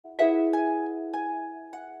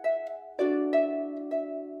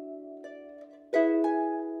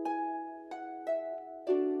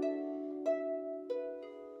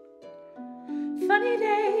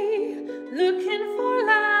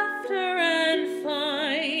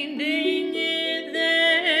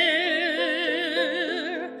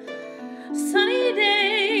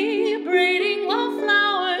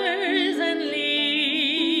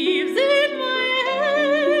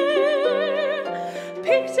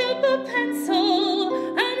up a pencil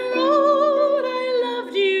and wrote I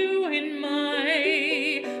loved you in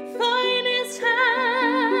my finest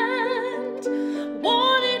hand.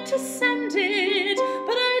 Wanted to send it,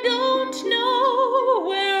 but I don't know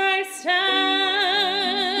where I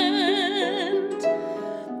stand.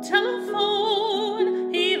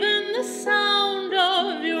 Telephone, even the sound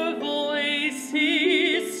of your voice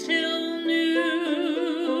is still new.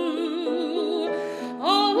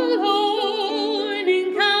 All alone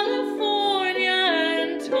in California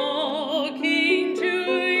and talking to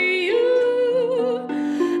you,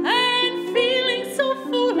 and feeling so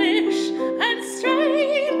foolish and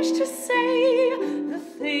strange to say the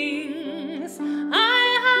things I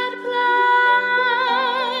had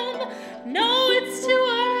planned. No, it's too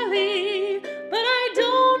early, but I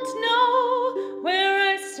don't know where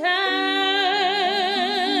I stand.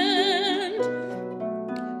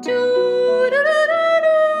 Do, do, do, do,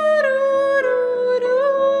 do, do, do.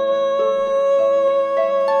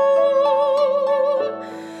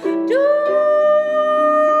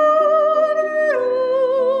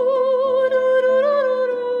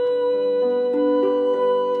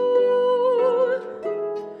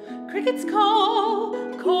 Crickets call,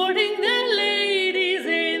 courting their